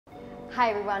Hi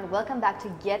everyone, welcome back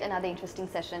to yet another interesting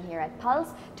session here at Pulse.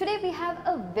 Today we have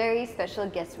a very special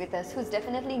guest with us who's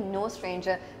definitely no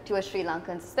stranger to us Sri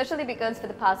Lankans, especially because for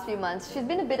the past few months she's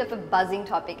been a bit of a buzzing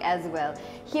topic as well.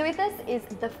 Here with us is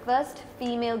the first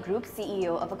female group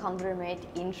CEO of a conglomerate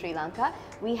in Sri Lanka.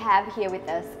 We have here with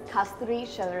us Kasturi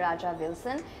Chellaraja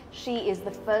Wilson. She is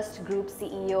the first group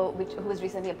CEO who was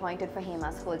recently appointed for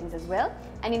Hemas Holdings as well.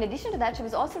 And in addition to that, she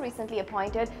was also recently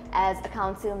appointed as a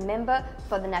council member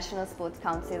for the National Sports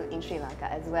Council in Sri Lanka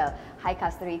as well. Hi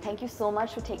Kasturi, thank you so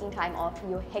much for taking time off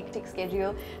your hectic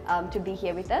schedule to be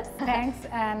here with us. Thanks,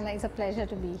 and it's a pleasure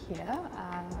to be here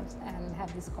and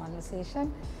have this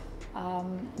conversation.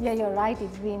 Yeah, you're right.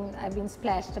 I've been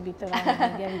splashed a bit around the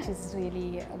media, which is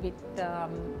really a bit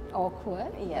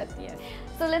awkward. Yes.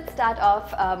 So let's start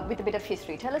off with a bit of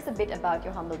history. Tell us a bit about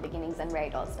your humble beginnings and where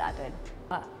it all started.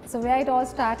 So where it all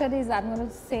started is, I'm going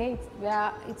to say,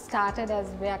 where it started as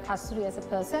where Kasturi as a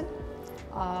person.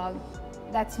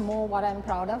 That's more what I'm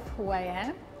proud of, who I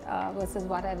am versus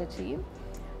what I've achieved.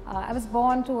 I was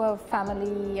born to a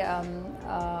family,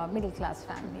 middle class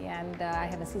family, and I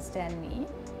have a sister and me.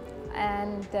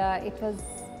 And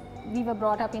we were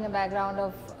brought up in a background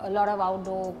of a lot of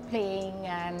outdoor playing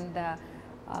and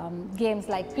games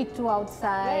like Pittu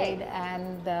outside, right.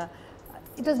 And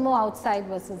it was more outside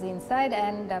versus inside.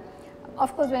 And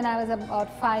of course, when I was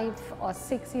about 5 or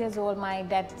 6 years old, my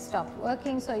dad stopped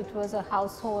working, so it was a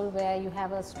household where you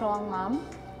have a strong mom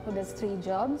who does 3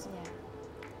 jobs. Yeah.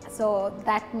 So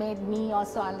that made me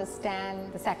also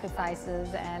understand the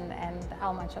sacrifices and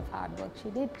how much of hard work she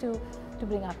did to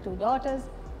bring up 2 daughters.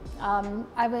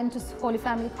 I went to Holy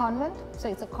Family Convent, so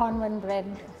it's a convent-bred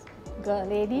girl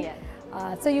lady.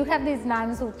 Yeah. So you have these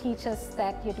nuns who teach us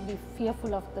that you have to be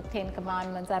fearful of the 10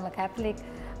 commandments. I'm a Catholic,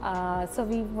 so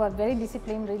we were very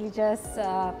disciplined, religious.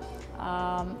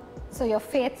 So your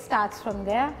faith starts from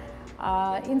there.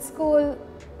 In school,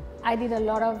 I did a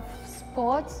lot of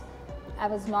sports. I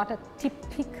was not a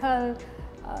typical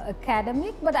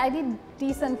academic, but I did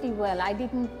decently well. I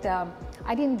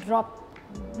didn't drop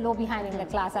low behind in the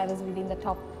class. I was within the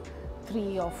top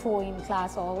 3 or 4 in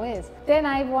class always. Then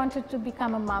I wanted to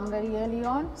become a mom very early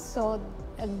on. So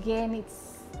again,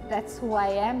 that's who I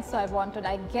am. So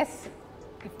I guess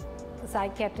if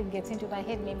psychiatric gets into my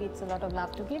head, maybe it's a lot of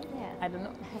love to give. Yeah. I don't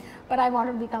know. But I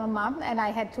wanted to become a mom, and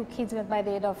I had 2 kids. By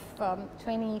the age of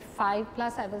 25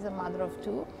 plus, I was a mother of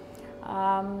 2.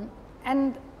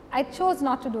 And I chose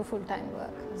not to do full-time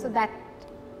work. So that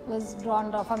was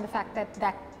drawn from the fact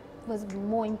that was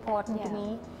more important to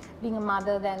me, being a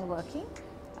mother, than working.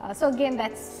 So again,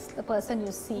 that's the person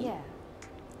you see. Yeah.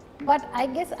 But I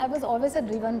guess I was always a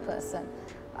driven person.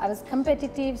 I was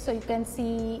competitive, so you can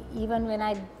see even when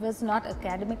I was not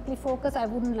academically focused, I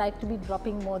wouldn't like to be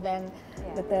dropping more than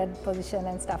the 3rd position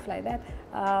and stuff like that.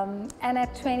 And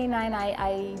at 29,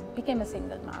 I became a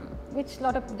single mom, which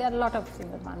there are a lot of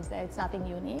single moms there. It's nothing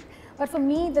unique. But for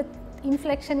me, the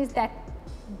inflection is that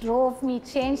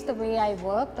changed the way I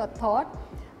worked or thought.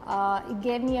 It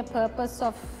gave me a purpose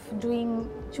of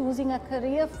choosing a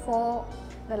career for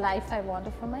the life I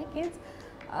wanted for my kids.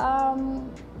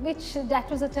 That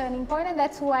was a turning point, and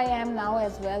that's who I am now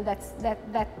as well.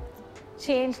 That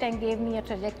changed and gave me a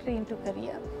trajectory into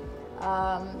career.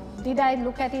 Did I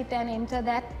look at it and enter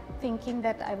that thinking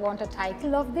that I want a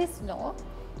title of this? No,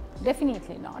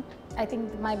 definitely not. I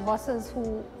think my bosses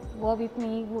who were with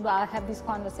me would have this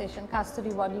conversation,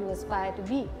 Kasturi, what do you aspire to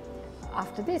be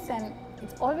after this? And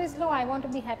it's always, no, I want to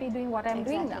be happy doing what I'm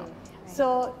doing now. Right.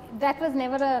 So that was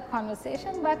never a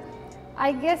conversation, but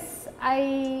I guess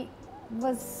I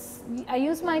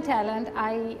used my talent.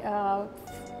 I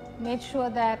made sure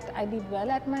that I did well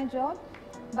at my job,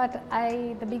 but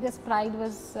the biggest pride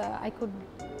was I could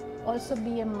also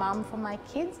be a mom for my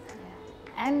kids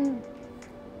and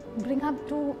bring up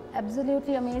 2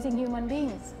 absolutely amazing human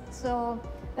beings. So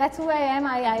that's who I am.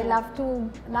 I love to,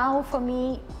 now for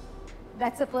me,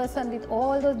 that's a person with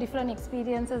all those different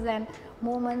experiences and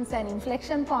moments and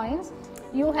inflection points.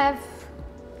 You have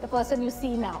the person you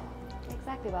see now.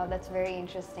 Exactly. Wow, that's very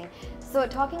interesting. So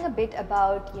talking a bit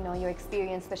about your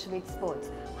experience, especially with sports,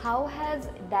 how has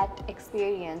that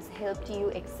experience helped you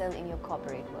excel in your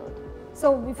corporate world?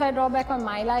 So if I draw back on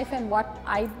my life and what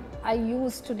I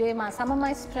use today, some of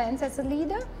my strengths as a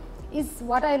leader is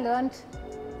what I learned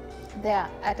there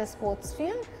at a sports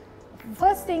field.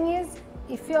 First thing is,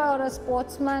 if you are a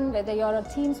sportsman, whether you're a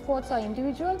team sports or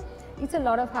individual, it's a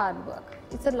lot of hard work.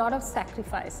 It's a lot of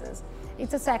sacrifices.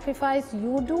 It's a sacrifice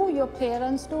you do, your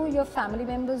parents do, your family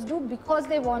members do, because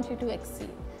they want you to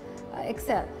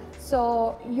excel.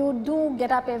 So you do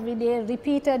get up every day,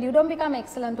 repeated. You don't become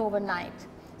excellent overnight.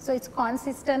 So it's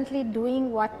consistently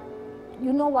doing what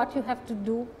you know what you have to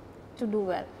do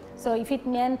well. So if it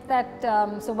meant that,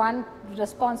 so one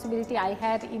responsibility I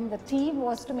had in the team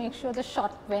was to make sure the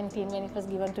shot went in when it was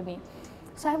given to me.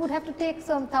 So I would have to take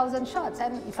some 1,000 shots,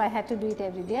 and if I had to do it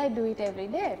every day, I'd do it every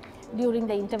day. During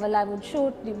the interval I would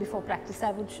shoot, before practice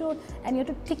I would shoot, and you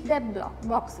have to tick that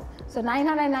box. So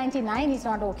 999 is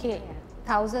not okay,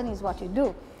 1,000 is what you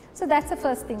do. So that's the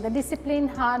first thing, the discipline,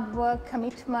 hard work,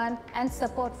 commitment and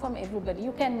support from everybody.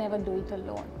 You can never do it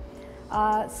alone.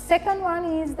 Second one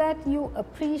is that you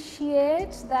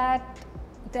appreciate that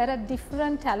there are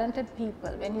different talented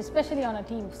people, when you, especially on a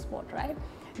team sport, right?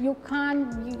 You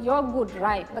can't, you're good,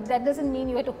 right? But that doesn't mean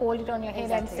you have to hold it on your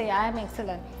head and say, I am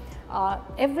excellent.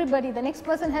 Everybody, the next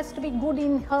person has to be good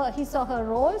in his or her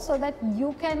role, so that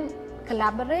you can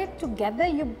collaborate together.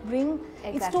 You bring,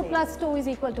 it's 2 + 2 is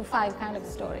equal to 5 kind of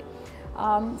story.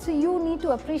 So you need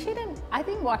to appreciate, and I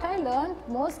think what I learned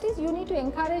most is you need to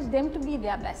encourage them to be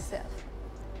their best self.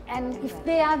 And if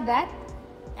they are that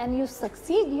and you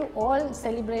succeed, you all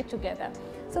celebrate together.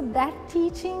 So that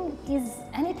teaching is,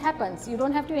 and it happens, you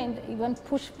don't have to even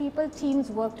push people, teams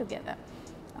work together.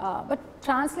 But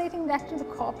translating that to the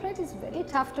corporate is very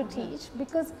tough to teach,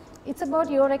 because it's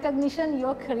about your recognition,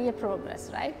 your career progress,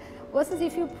 right? Versus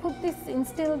if you put this,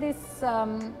 instill this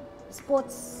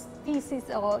sports thesis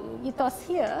or ethos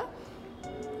here,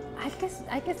 I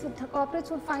guess the corporates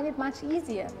would find it much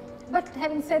easier. But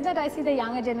having said that, I see the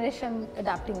younger generation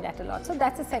adapting that a lot. So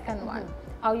that's the second one,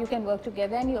 how you can work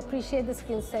together and you appreciate the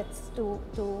skill sets to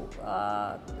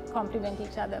complement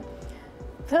each other.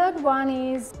 Third one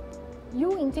is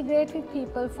you integrate with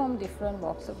people from different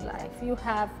walks of life. You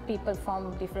have people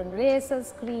from different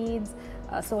races, creeds,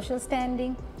 social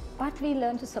standing, but we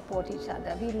learn to support each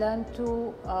other. We learn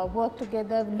to work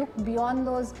together, look beyond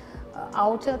those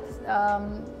outer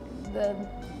the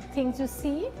things you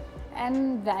see,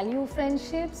 and value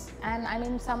friendships. And I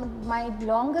mean, some of my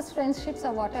longest friendships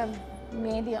are what I've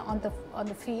made on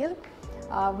the field.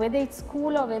 Whether it's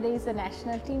school or whether it's the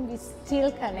national team, we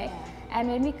still connect. And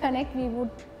when we connect, we would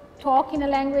talk in a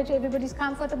language everybody's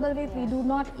comfortable with. We do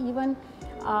not even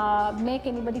make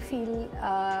anybody feel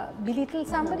belittle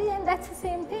somebody, and that's the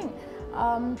same thing.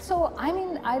 So I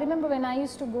mean, I remember when I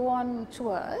used to go on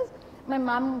tours, my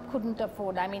mom couldn't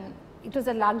afford. I mean, it was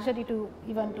a luxury to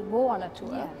even to go on a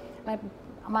tour. Yeah. My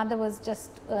mother was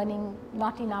just earning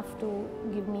not enough to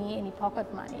give me any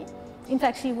pocket money. In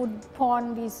fact, she would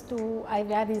pawn these two, I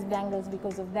wear these bangles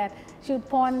because of that. She would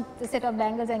pawn the set of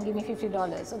bangles and give me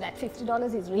 $50. So that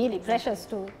 $50 is really precious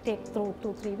to take through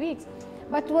 2-3 weeks.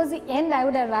 But towards the end, I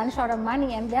would have run short of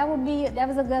money, and there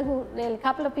was a girl who, well, a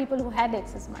couple of people who had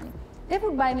excess money. They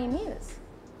would buy me meals.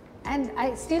 And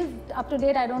I still, up to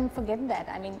date, I don't forget that.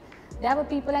 I mean, there were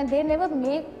people, and they never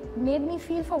made me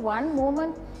feel for one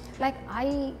moment like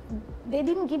they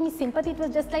didn't give me sympathy. It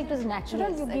was just like it was natural,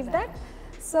 yes, you give that.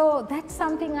 So that's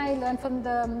something I learned from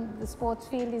the sports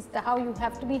field, is how you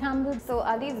have to be humble. So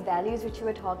are these values which you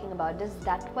were talking about, is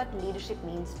that what leadership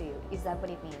means to you? Is that what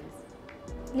it means?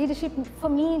 Leadership, for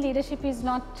me, leadership is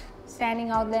not standing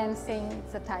out there and saying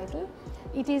it's a title.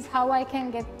 It is how I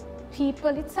can get people,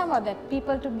 it's some of that,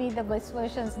 people to be the best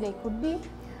versions they could be,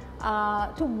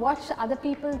 to watch other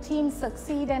people, teams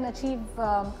succeed and achieve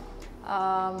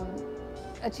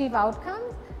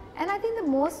outcomes. And I think the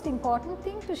most important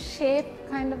thing, to shape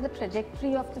kind of the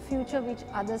trajectory of the future which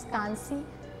others can't see,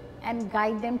 and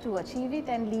guide them to achieve it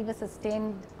and leave a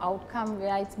sustained outcome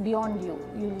where it's beyond you.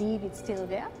 You leave, it's still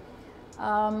there.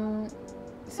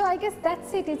 So I guess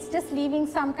that's it. It's just leaving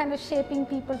some kind of shaping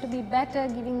people to be better,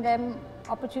 giving them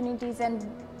opportunities and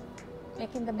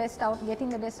making the best out, getting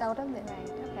the best out of them. Right.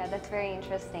 Okay, that's very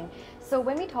interesting. So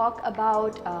when we talk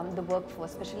about the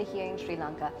workforce, especially here in Sri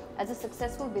Lanka, as a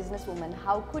successful businesswoman,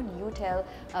 how could you tell,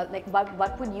 like what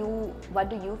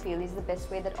do you feel is the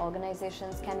best way that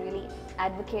organizations can really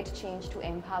advocate change to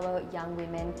empower young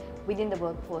women within the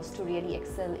workforce to really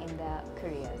excel in their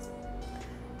careers?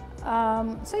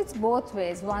 So it's both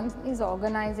ways. One is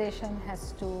organization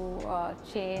has to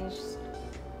change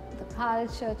the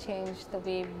culture, change the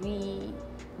way we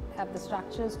have the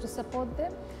structures to support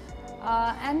them.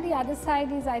 And the other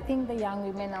side is, I think the young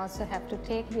women also have to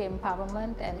take the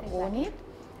empowerment and own it,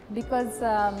 because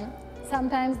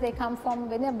sometimes they come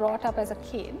from, when they're brought up as a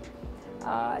kid,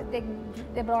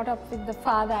 they're brought up with the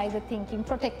father either thinking,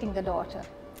 protecting the daughter.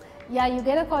 Yeah, you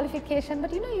get a qualification,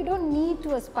 but you know, you don't need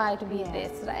to aspire to be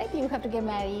this, right? You have to get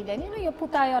married, and you know, you're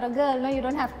puta, you're a girl, no, you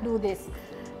don't have to do this,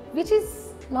 which is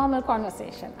normal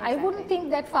conversation. Exactly. I wouldn't think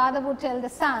that father would tell the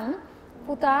son,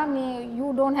 puta,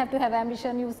 you don't have to have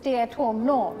ambition, you stay at home.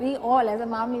 No, we all as a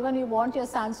mom, even you want your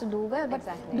sons to do well, but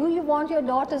do you want your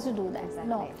daughters to do that? Exactly.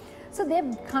 No. So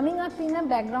they're coming up in a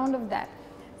background of that.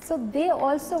 So they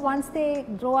also, once they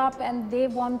grow up and they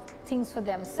want things for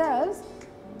themselves,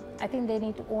 I think they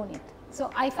need to own it. So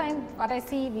I find what I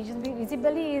see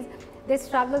visibly is they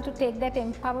struggle to take that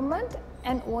empowerment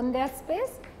and own their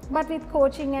space, but with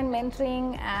coaching and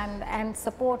mentoring and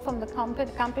support from the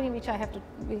company, which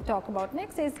we'll talk about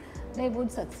next, is they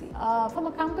would succeed. From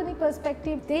a company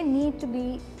perspective, they need to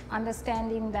be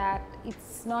understanding that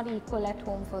it's not equal at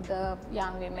home for the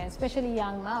young women, especially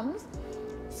young moms.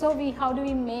 So how do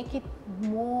we make it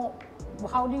more,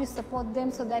 how do you support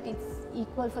them so that it's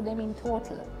equal for them in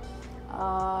total?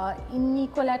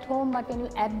 Unequal at home, but when you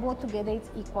add both together, it's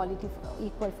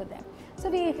equal for them. So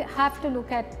we have to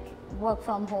look at work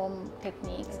from home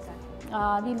techniques.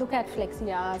 We look at flexi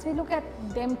hours. We look at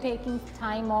them taking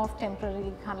time off,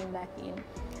 temporarily coming back in.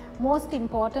 Most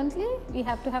importantly, we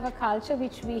have to have a culture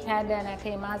which we had at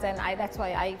Hemas, and that's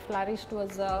why I flourished.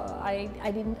 I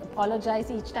didn't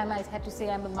apologize each time I had to say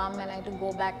I'm a mom and I had to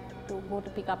go back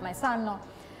to pick up my son. No,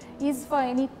 is for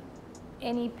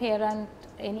any parent,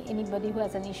 anybody who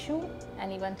has an issue,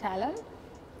 and even talent.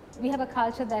 We have a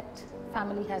culture that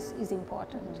family is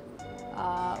important.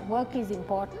 Work is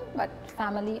important, but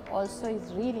family also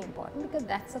is really important, because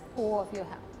that's the core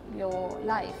of your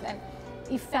life. And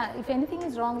if anything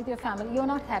is wrong with your family, you're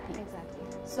not happy. Exactly.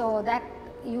 So that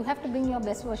you have to bring your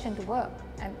best version to work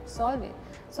and solve it.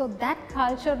 So that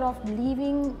culture of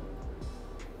leaving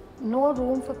no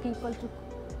room for people to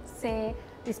say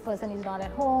this person is not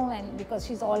at home, and because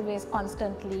she's always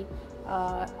constantly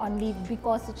on leave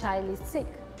because the child is sick.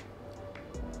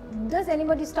 Does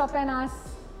anybody stop and ask,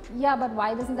 yeah, but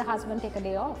why doesn't the husband take a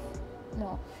day off?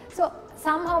 No. So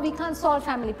somehow we can't solve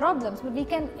family problems, but we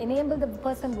can enable the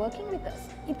person working with us.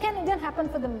 It can even happen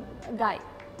for the guy,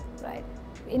 right?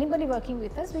 Anybody working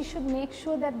with us, we should make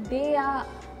sure that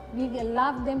we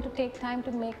allow them to take time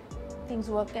to make things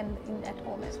work at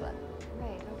home as well.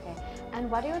 Right, okay.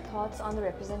 And what are your thoughts on the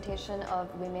representation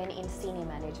of women in senior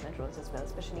management roles as well,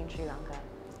 especially in Sri Lanka?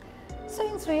 So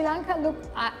in Sri Lanka, look,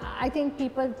 I think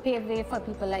people pave way for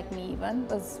people like me even,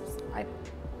 because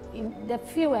they're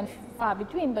few and far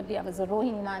between, but there was a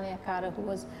Rohini Nanayakkara who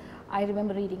was, I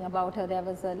remember reading about her. There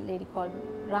was a lady called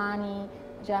Rani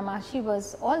Jama.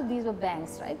 All these were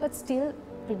banks, right? But still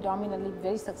predominantly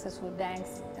very successful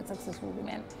banks and successful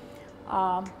women.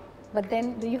 But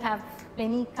then do you have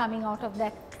many coming out of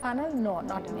that funnel? No,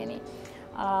 not many.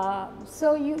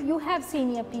 So you have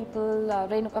senior people,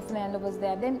 Renuka Fernando was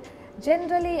there. Then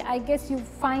generally, I guess you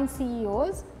find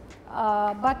CEOs,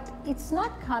 but it's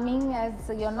not coming as,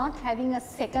 you're not having a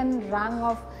second rung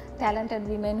of talented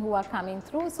women who are coming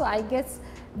through. So I guess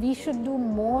we should do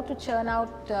more to churn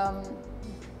out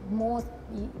more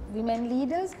women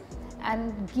leaders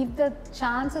and give the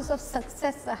chances of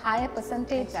success a higher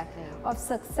percentage of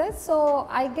success. So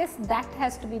I guess that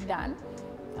has to be done.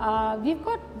 We've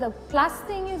got, the plus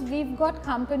thing is we've got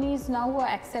companies now who are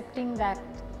accepting that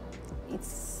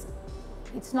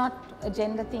it's not a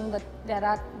gender thing, but there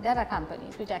are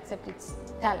companies which accept its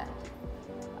talent.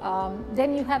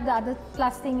 Then you have the other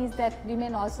plus thing is that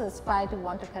women also aspire to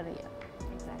want a career.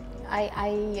 Exactly.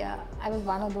 I was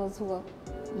one of those who were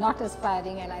not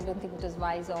aspiring, and I don't think it was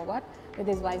wise or what,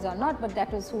 whether it's wise or not, but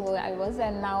that was who I was.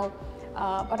 And now,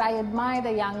 but I admire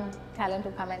the young talent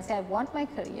who come and say, I want my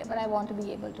career, but I want to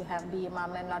be able to be a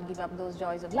mom and not give up those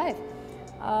joys of life.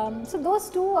 So those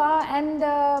two are, and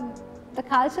the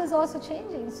culture is also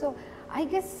changing. So I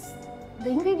guess the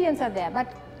ingredients are there,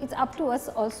 but it's up to us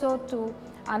also to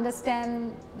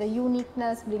understand the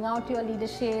uniqueness, bring out your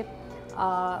leadership,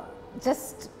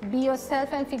 just be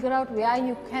yourself and figure out where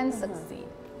you can succeed.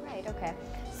 Right, okay.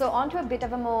 So on to a bit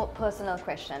of a more personal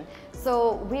question.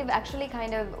 So we've actually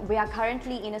we are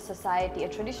currently in a society, a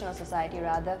traditional society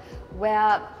rather,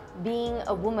 where being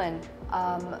a woman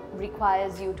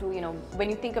requires you to, when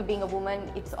you think of being a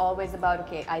woman, it's always about,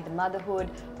 okay, either motherhood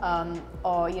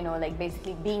or, like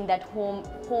basically being that home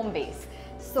base.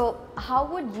 So how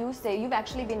would you say you've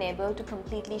actually been able to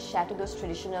completely shatter those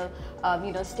traditional,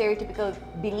 stereotypical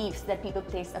beliefs that people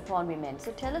place upon women?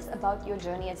 So tell us about your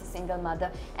journey as a single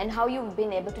mother and how you've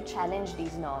been able to challenge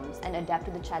these norms and adapt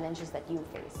to the challenges that you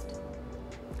faced.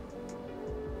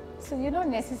 So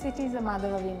necessity is the mother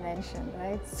of invention,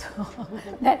 right? So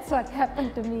that's what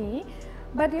happened to me.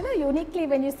 But uniquely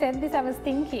when you said this, I was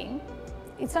thinking,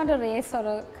 it's not a race or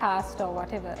a caste or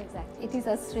whatever. Exactly. It is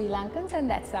us Sri Lankans, and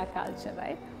that's our culture,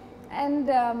 right? And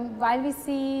while we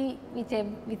see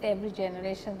with every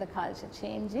generation the culture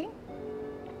changing,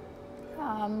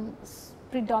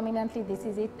 predominantly this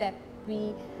is it that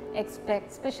we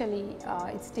expect, especially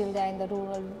it's still there in the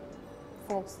rural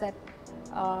folks, that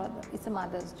it's a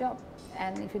mother's job.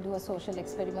 And if you do a social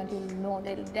experiment, you'll know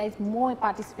that there is more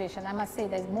participation. I must say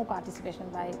there is more participation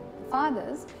by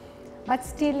fathers, but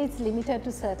still it's limited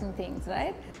to certain things,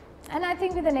 right? And I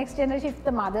think with the next generation, if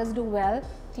the mothers do well,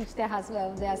 teach their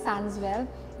husbands, their sons well,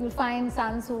 you'll find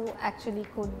sons who actually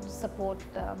could support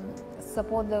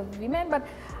the women. But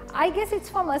I guess it's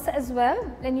from us as well.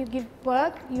 When you give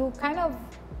birth, you kind of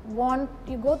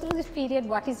you go through this period,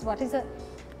 what is an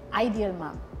ideal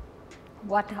mom?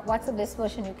 What's the best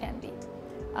version you can be?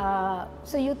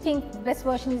 So you think the best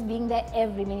version is being there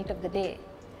every minute of the day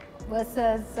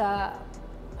versus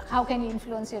how can you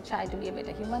influence your child to be a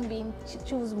better human being,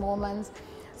 choose moments.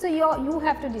 So you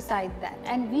have to decide that.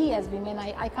 And we as women,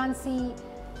 I can't see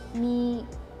me,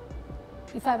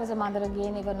 if I was a mother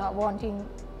again, ever not wanting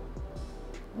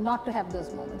not to have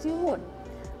those moments. You would.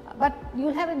 But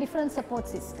you'll have a different support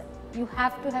system. You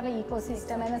have to have an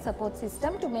ecosystem and a support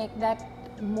system to make that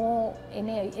more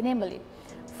enable it.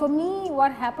 For me,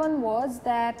 what happened was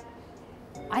that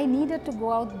I needed to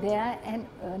go out there and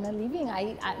earn a living.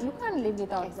 You can't live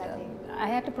without, exactly. I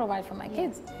had to provide for my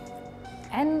kids.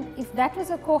 And if that was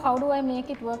a core, how do I make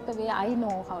it work the way I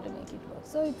know how to make it work?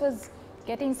 So it was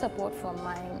getting support from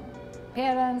my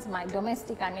parents, my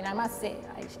domestic. I mean, I must say,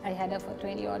 I had her for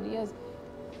 20 odd years.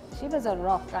 She was a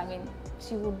rock. I mean,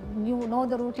 she would know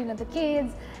the routine of the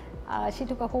kids. She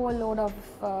took a whole load of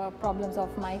problems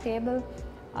off my table.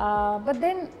 But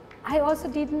then I also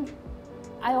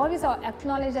I always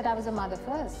acknowledged that I was a mother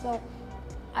first. So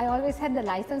I always had the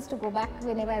license to go back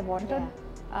whenever I wanted.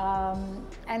 Yeah.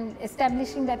 And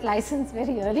establishing that license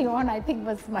very early on, I think,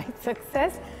 was my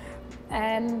success.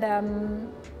 And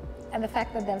the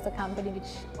fact that there was a company which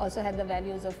also had the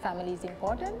values of family is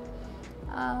important.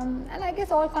 And I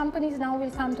guess all companies now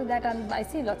will come to that, and I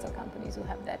see lots of companies who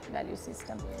have that value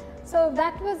system. So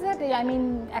that was it. I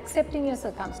mean, accepting your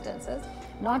circumstances,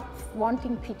 not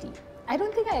wanting pity. I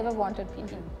don't think I ever wanted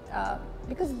pity,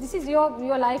 because this is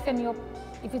your life, and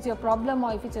if it's your problem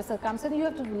or if it's your circumstance, you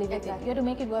have to live with it. You have to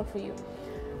make it work for you.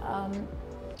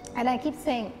 And I keep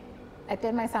saying, I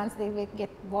tell my sons, they get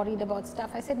worried about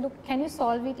stuff. I said, look, can you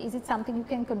solve it? Is it something you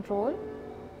can control?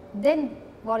 Then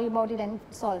worry about it and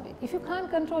solve it. If you can't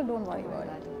control, don't worry about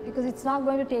it, because it's not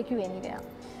going to take you anywhere.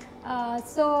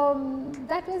 So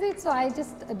that was it. So I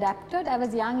just adapted. I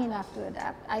was young enough to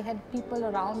adapt. I had people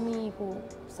around me who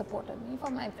supported me,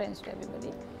 from my friends to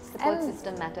everybody. Support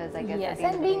system matters, I guess. Yes,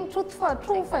 and being true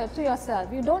to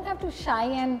yourself. You don't have to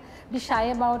be shy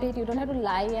about it. You don't have to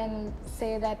lie and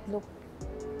say that, look,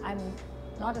 I'm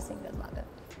not a single mother.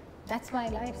 That's my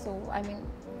life. So I mean,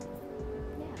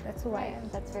 that's who I am.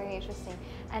 That's very interesting.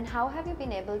 And how have you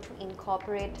been able to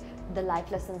incorporate the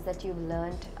life lessons that you've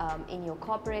learned in your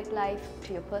corporate life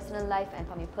to your personal life, and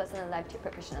from your personal life to your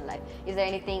professional life? Is there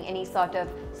any sort of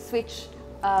switch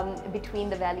between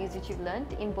the values which you've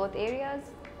learned in both areas?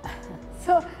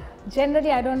 So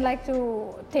generally, I don't like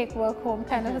to take work home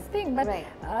kind of a thing, but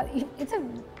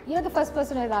you're the first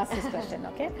person who has asked this question,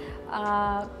 okay?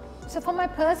 So for my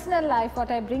personal life,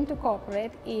 what I bring to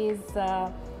corporate is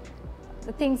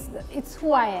the things, it's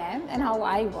who I am and how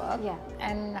I work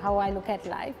and how I look at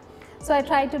life. So I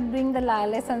try to bring the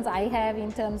lessons I have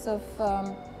in terms of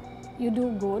you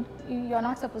do good, you're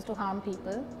not supposed to harm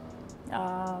people,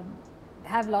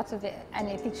 have lots of, and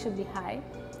ethics should be high,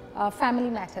 family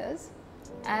matters,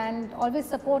 and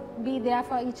always be there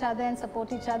for each other and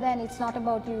support each other, and it's not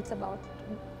about you, it's about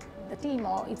the team,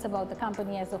 or it's about the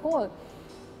company as a whole.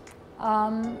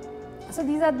 So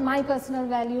these are my personal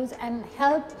values, and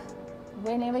help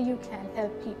whenever you can,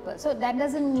 help people. So that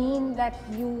doesn't mean that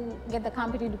you get the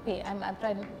company to pay. I'm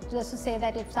trying just to say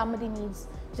that if somebody needs,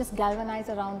 just galvanize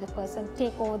around the person,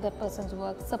 take over the person's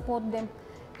work, support them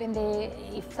when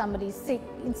if somebody is sick.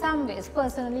 In some ways,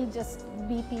 personally, just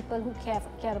be people who care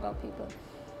about people.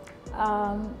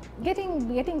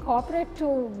 Getting corporate to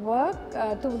work,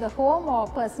 to the home or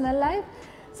personal life.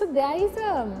 So there is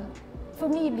for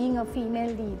me, being a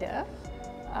female leader,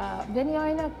 when you're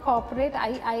in a corporate,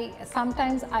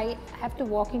 sometimes I have to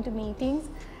walk into meetings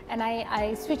and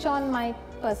I switch on my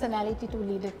personality to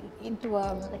lead it into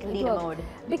a leader mode.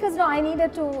 Because I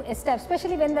needed to establish,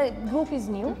 especially when the group is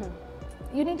new,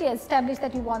 you need to establish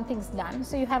that you want things done.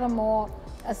 So you have a more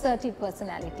assertive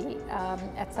personality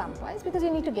at some points, because you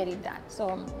need to get it done.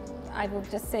 So I would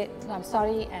just say, no, I'm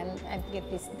sorry, and get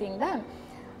this thing done.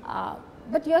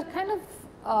 But you're kind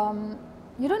of,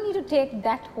 you don't need to take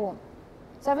that home.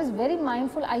 So I was very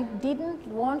mindful. I didn't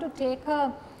want to take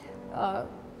a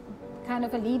kind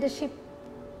of a leadership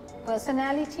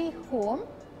personality home,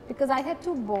 because I had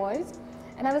 2 boys,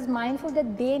 and I was mindful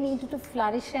that they needed to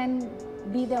flourish and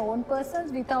be their own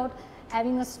persons without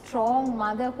having a strong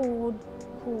mother who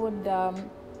would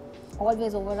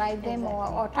always override them,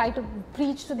 or try to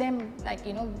preach to them, like,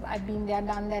 you know, I've been there,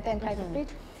 done that, and try to preach.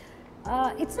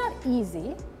 It's not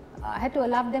easy. I had to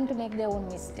allow them to make their own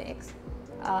mistakes.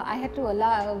 I had to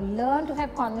learn to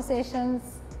have conversations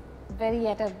very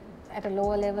at a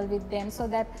lower level with them, so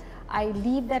that I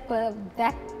leave that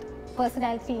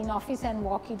personality in office and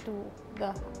walk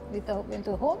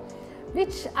into home,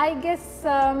 which I guess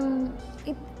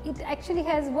it actually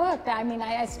has worked. I mean,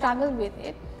 I struggled with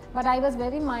it, but I was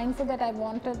very mindful that I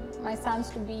wanted my sons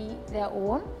to be their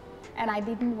own, and I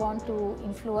didn't want to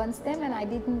influence them, and I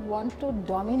didn't want to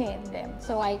dominate them.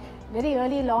 So I very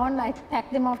early on, I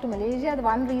packed them off to Malaysia. The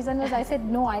one reason was I said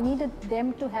no, I needed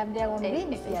them to have their own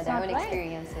wings. Yeah, their own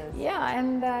experiences. Yeah,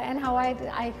 and how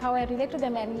I relate to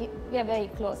them, and we are very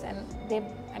close, and they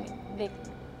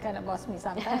kind of boss me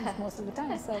sometimes, most of the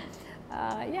time. So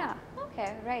yeah.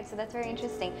 Okay, right. So that's very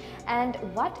interesting. And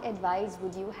what advice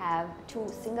would you have to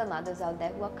single mothers out there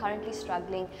who are currently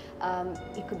struggling?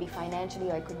 It could be financially,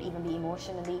 or it could even be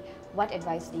emotionally. What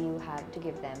advice do you have to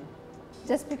give them?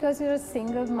 Just because you're a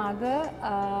single mother,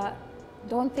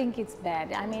 don't think it's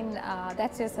bad. I mean,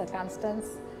 that's your circumstance,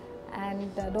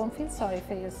 and don't feel sorry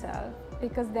for yourself,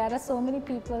 because there are so many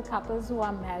couples who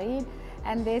are married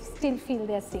and they still feel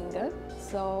they're single.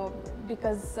 So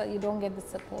because you don't get the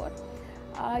support.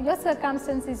 Your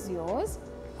circumstance is yours.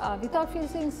 Without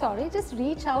feeling sorry, just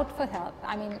reach out for help.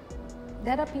 I mean,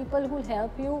 there are people who will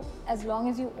help you as long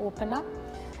as you open up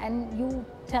and you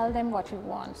tell them what you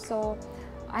want. So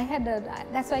I had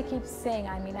that's why I keep saying,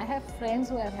 I mean, I have friends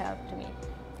who have helped me.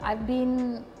 I've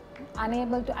been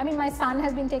unable to, I mean, my son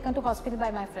has been taken to hospital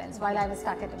by my friends while I was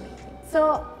stuck at a meeting.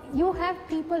 So you have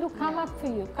people who come up for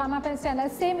you, come up and stand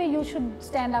up. Same way you should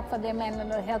stand up for them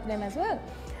and help them as well.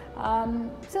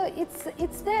 So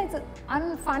it's there.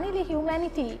 Funnily,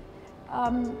 humanity,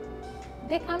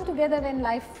 they come together when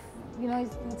life, you know,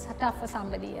 it's tough for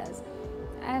somebody else.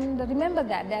 And remember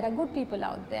that there are good people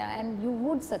out there, and you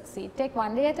would succeed. Take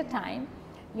one day at a time.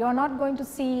 You're not going to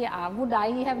see, would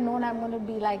I have known I'm going to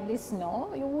be like this?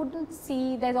 No, you wouldn't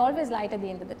see. There's always light at the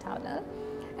end of the tunnel,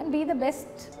 and be the best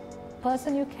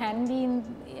person you can be in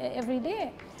every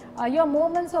day. Your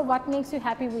moments of what makes you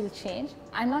happy will change.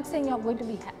 I'm not saying you're going to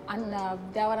be,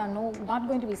 there are not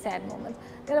going to be sad moments.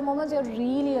 There are moments you're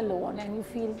really alone and you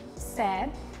feel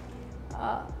sad.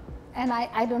 And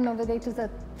I don't know whether it is a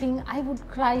thing. I would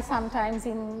cry sometimes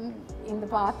in the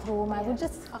bathroom. I would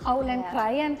just howl and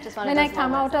cry, and when I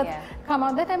come out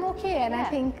that I'm okay, and I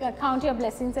think count your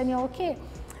blessings and you're okay.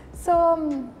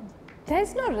 So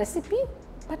there's no recipe,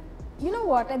 but you know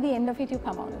what? At the end of it, you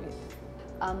come out of it.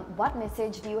 What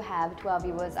message do you have to our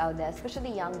viewers out there,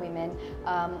 especially young women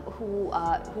who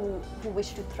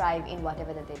wish to thrive in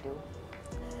whatever that they do?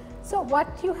 So what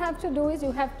you have to do is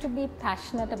you have to be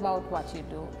passionate about what you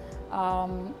do.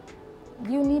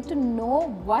 You need to know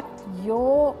what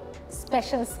your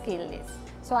special skill is.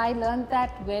 So I learned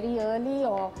that very early,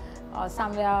 or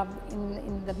somewhere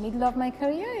in the middle of my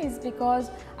career, is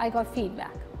because I got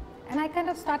feedback. And I kind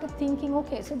of started thinking,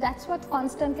 okay, so that's what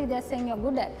constantly they're saying you're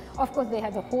good at. Of course, they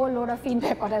had a whole load of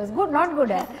feedback what I was not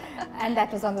good at. And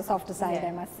that was on the softer side,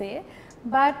 I must say.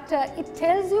 But it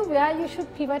tells you where you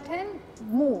should pivot and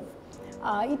move.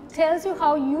 It tells you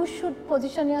how you should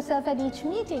position yourself at each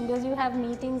meeting, because you have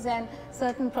meetings and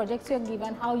certain projects you're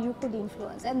given, how you could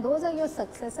influence. And those are your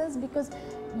successes because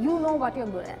you know what you're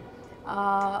good at.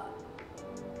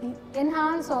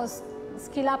 Enhance or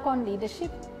skill up on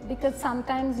leadership, because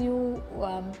sometimes you,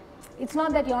 it's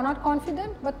not that you're not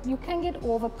confident, but you can get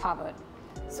overpowered.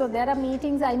 So there are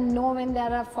meetings, I know when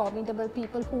there are formidable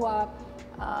people who are,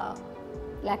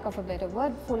 lack of a better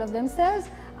word, full of themselves,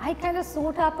 I kind of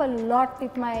suit up a lot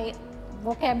with my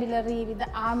vocabulary, with the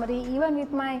armory, even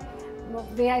with my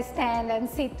way I stand and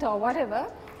sit or whatever,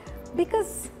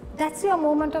 because that's your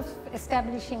moment of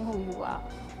establishing who you are.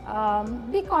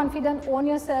 Be confident, own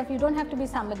yourself, you don't have to be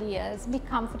somebody else, be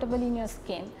comfortable in your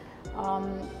skin.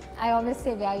 I always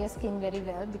say wear your skin very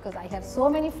well, because I have so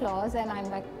many flaws and I'm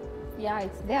like, yeah,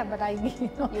 it's there, but I, you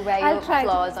wear your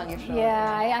flaws on your shoulder.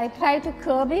 Yeah, I try to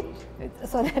curb it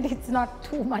so that it's not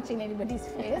too much in anybody's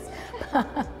face.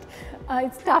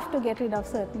 It's tough to get rid of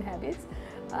certain habits.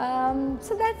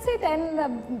 So that's it,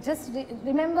 and just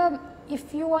remember,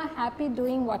 if you are happy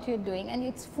doing what you're doing and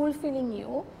it's fulfilling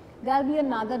you, there'll be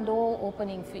another door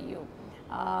opening for you.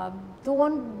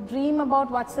 Don't dream about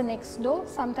what's the next door.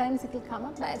 Sometimes it will come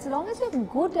up, as long as you're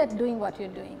good at doing what you're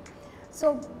doing.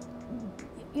 So,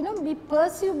 you know,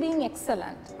 pursue being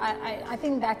excellent. I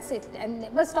think that's it, and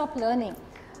never stop learning.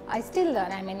 I still learn.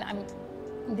 I mean,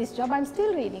 this job, I'm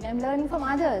still reading, I'm learning from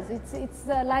others. It's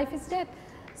life is death.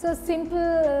 So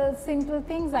simple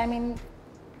things. I mean,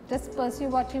 just pursue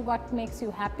what makes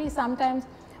you happy. Sometimes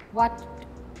what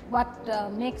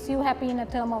makes you happy in a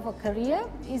term of a career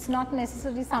is not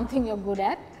necessarily something you're good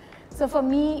at. So for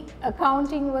me,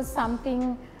 accounting was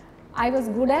something I was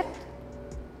good at,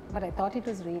 but I thought it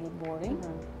was really boring.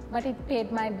 But it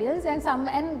paid my bills, and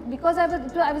because I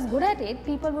was good at it,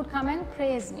 people would come and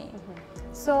praise me.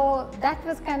 So that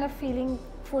was kind of feeling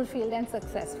fulfilled and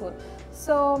successful.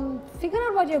 So figure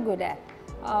out what you're good at.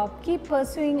 Keep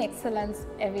pursuing excellence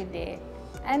every day,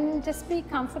 and just be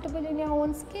comfortable in your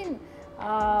own skin.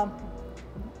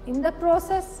 In the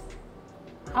process,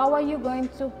 how are you going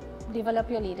to develop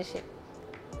your leadership?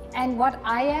 And what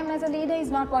I am as a leader is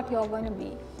not what you're going to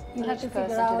be. You have to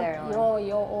figure out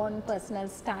your own personal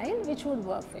style, which would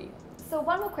work for you. So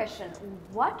one more question,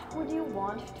 what would you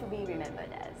want to be remembered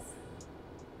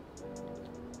as?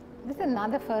 This is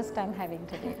another first I'm having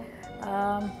today.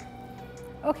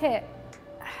 Okay,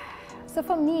 so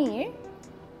for me,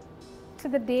 to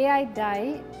the day I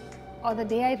die or the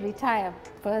day I retire,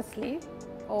 firstly,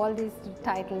 all these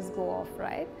titles go off,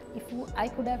 right? If I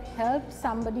could have helped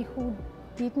somebody who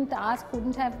couldn't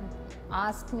have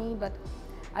asked me, but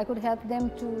I could help them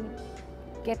to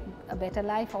get a better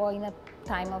life or in a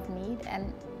time of need,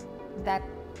 and that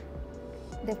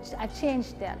I've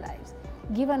changed their lives.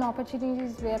 Given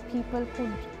opportunities where people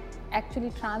could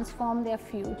actually transform their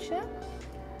future,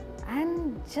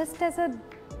 and just as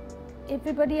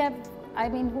everybody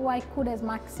who I could as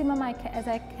maximum as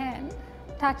I can,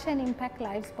 touch and impact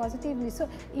lives positively. So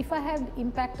if I have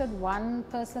impacted one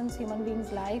person's, human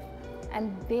being's life,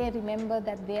 and they remember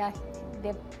that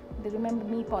they remember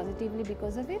me positively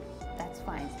because of it, that's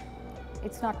fine.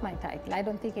 It's not my title. I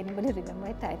don't think anybody remember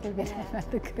my title when I'm at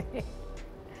the grave.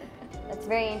 That's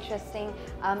very interesting.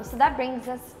 So that brings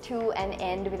us to an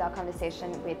end with our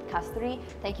conversation with Kasturi.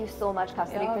 Thank you so much,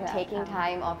 Kasturi, for taking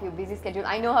time off your busy schedule.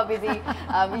 I know how busy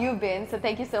you've been, so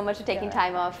thank you so much for taking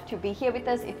time off to be here with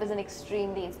us. It was an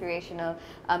extremely inspirational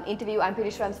interview. I'm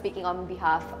pretty sure I'm speaking on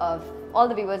behalf of all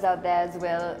the viewers out there as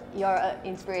well. You're an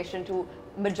inspiration to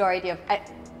majority of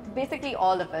basically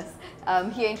all of us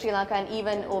here in Sri Lanka and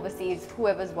even overseas,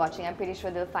 whoever's watching. I'm pretty sure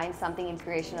they'll find something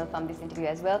inspirational from this interview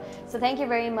as well. So thank you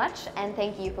very much, and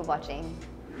thank you for watching.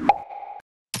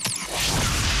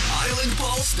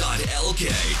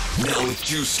 Pulse.lk, now with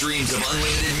 2 streams of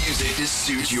unlimited music to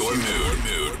suit your mood.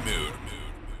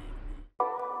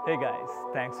 Hey guys,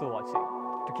 thanks for watching.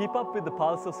 To keep up with the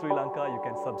pulse of Sri Lanka, you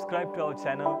can subscribe to our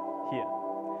channel here.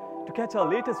 To catch our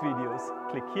latest videos,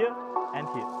 click here and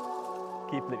here.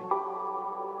 Keep living.